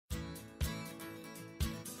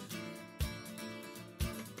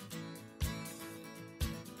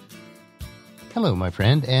Hello, my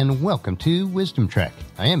friend, and welcome to Wisdom Trek.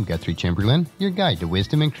 I am Guthrie Chamberlain, your guide to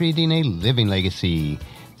wisdom and creating a living legacy.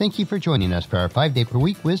 Thank you for joining us for our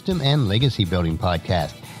 5-day-per-week wisdom and legacy building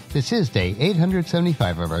podcast. This is day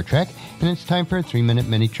 875 of our trek, and it's time for a 3-minute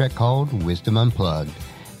mini-trek called Wisdom Unplugged.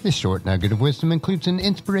 This short nugget of wisdom includes an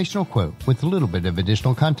inspirational quote with a little bit of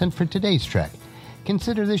additional content for today's trek.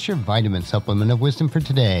 Consider this your vitamin supplement of wisdom for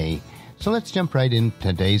today. So let's jump right into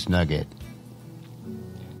today's nugget.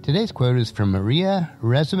 Today's quote is from Maria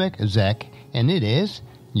Razumich-Zec, and it is,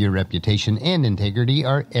 "Your reputation and integrity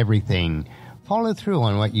are everything. Follow through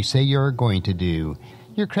on what you say you are going to do.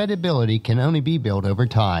 Your credibility can only be built over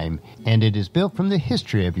time, and it is built from the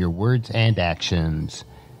history of your words and actions."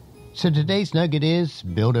 So today's nugget is,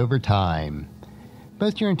 build over time.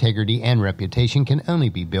 Both your integrity and reputation can only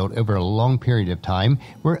be built over a long period of time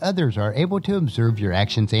where others are able to observe your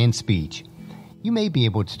actions and speech. You may be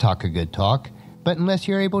able to talk a good talk, but unless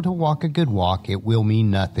you're able to walk a good walk, it will mean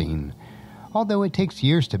nothing. Although it takes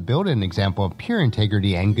years to build an example of pure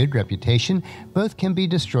integrity and good reputation, both can be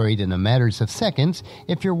destroyed in a matter of seconds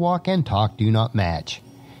if your walk and talk do not match.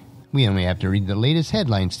 We only have to read the latest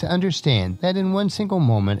headlines to understand that in one single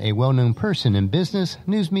moment, a well-known person in business,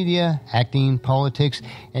 news media, acting, politics,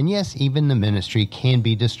 and yes, even the ministry can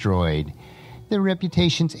be destroyed. Their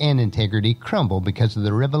reputations and integrity crumble because of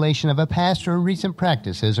the revelation of a past or recent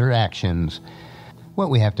practices or actions. What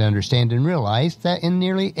we have to understand and realize that in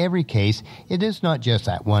nearly every case, it is not just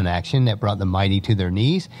that one action that brought the mighty to their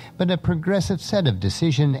knees, but a progressive set of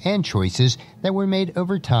decisions and choices that were made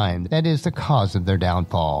over time that is the cause of their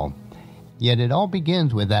downfall. Yet it all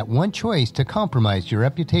begins with that one choice to compromise your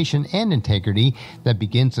reputation and integrity that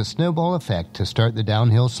begins the snowball effect to start the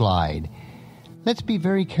downhill slide. Let's be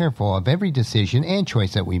very careful of every decision and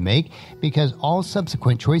choice that we make because all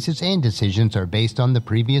subsequent choices and decisions are based on the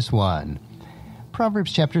previous one.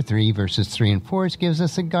 Proverbs chapter 3, verses 3 and 4 gives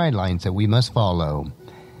us the guidelines that we must follow.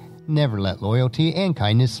 Never let loyalty and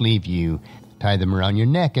kindness leave you. Tie them around your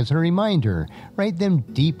neck as a reminder. Write them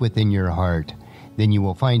deep within your heart. Then you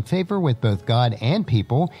will find favor with both God and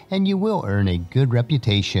people, and you will earn a good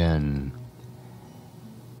reputation.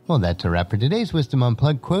 Well, that's a wrap for today's Wisdom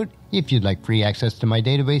Unplugged quote. If you'd like free access to my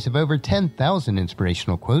database of over 10,000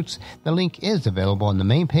 inspirational quotes, the link is available on the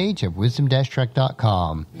main page of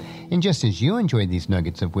wisdom-trek.com. And just as you enjoy these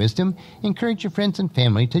nuggets of wisdom, encourage your friends and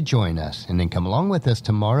family to join us, and then come along with us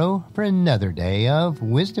tomorrow for another day of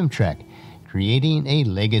Wisdom Trek, creating a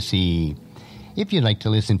legacy. If you'd like to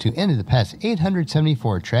listen to any of the past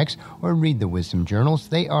 874 treks or read the wisdom journals,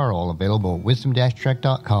 they are all available at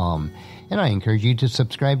wisdom-trek.com. And I encourage you to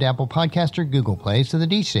subscribe to Apple Podcasts or Google Play so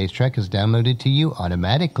that each day's trek is downloaded to you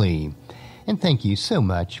automatically. And thank you so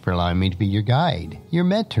much for allowing me to be your guide, your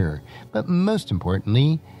mentor, but most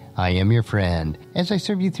importantly, I am your friend as I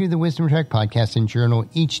serve you through the Wisdom Trek podcast and journal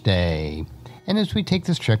each day. And as we take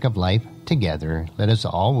this trek of life together, let us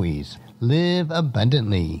always live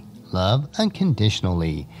abundantly, love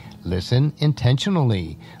unconditionally, listen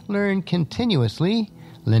intentionally, learn continuously,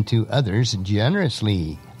 lend to others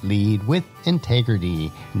generously, lead with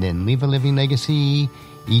integrity, and then leave a living legacy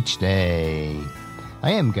each day.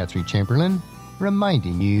 I am Guthrie Chamberlain,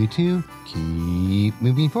 reminding you to keep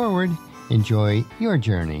moving forward, enjoy your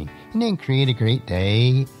journey, and then create a great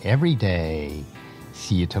day every day.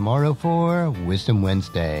 See you tomorrow for Wisdom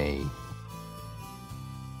Wednesday.